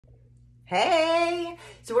Hey,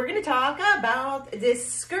 so we're gonna talk about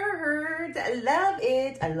this skirt. I love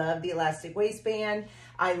it. I love the elastic waistband.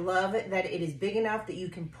 I love that it is big enough that you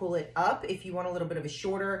can pull it up if you want a little bit of a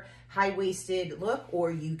shorter, high-waisted look, or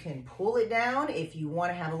you can pull it down if you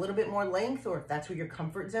wanna have a little bit more length or if that's where your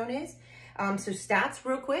comfort zone is. So stats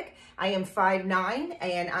real quick, I am 5'9",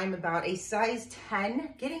 and I'm about a size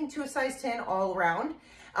 10, getting to a size 10 all around.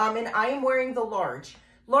 And I am wearing the large.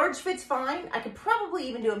 Large fits fine. I could probably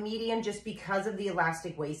even do a medium just because of the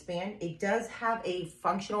elastic waistband. It does have a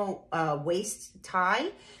functional waist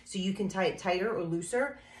tie, so you can tie it tighter or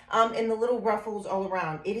looser. And the little ruffles all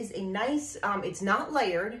around. It is a nice, it's not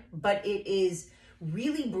layered, but it is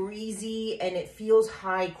really breezy and it feels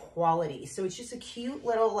high quality. So it's just a cute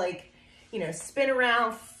little, like, you know, spin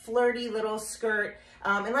around, flirty little skirt.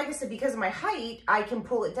 And like I said, because of my height, I can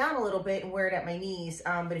pull it down a little bit and wear it at my knees.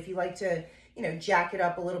 But if you like to, you know, jack it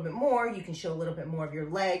up a little bit more, you can show a little bit more of your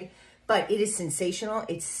leg. But it is sensational.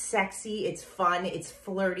 It's sexy. It's fun. It's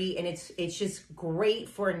flirty. And it's just great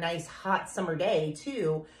for a nice hot summer day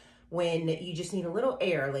too, when you just need a little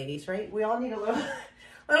air, ladies, right? We all need a little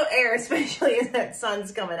air, especially as that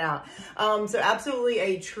sun's coming out. So absolutely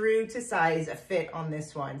a true to size fit on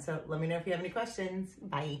this one. So let me know if you have any questions.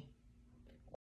 Bye.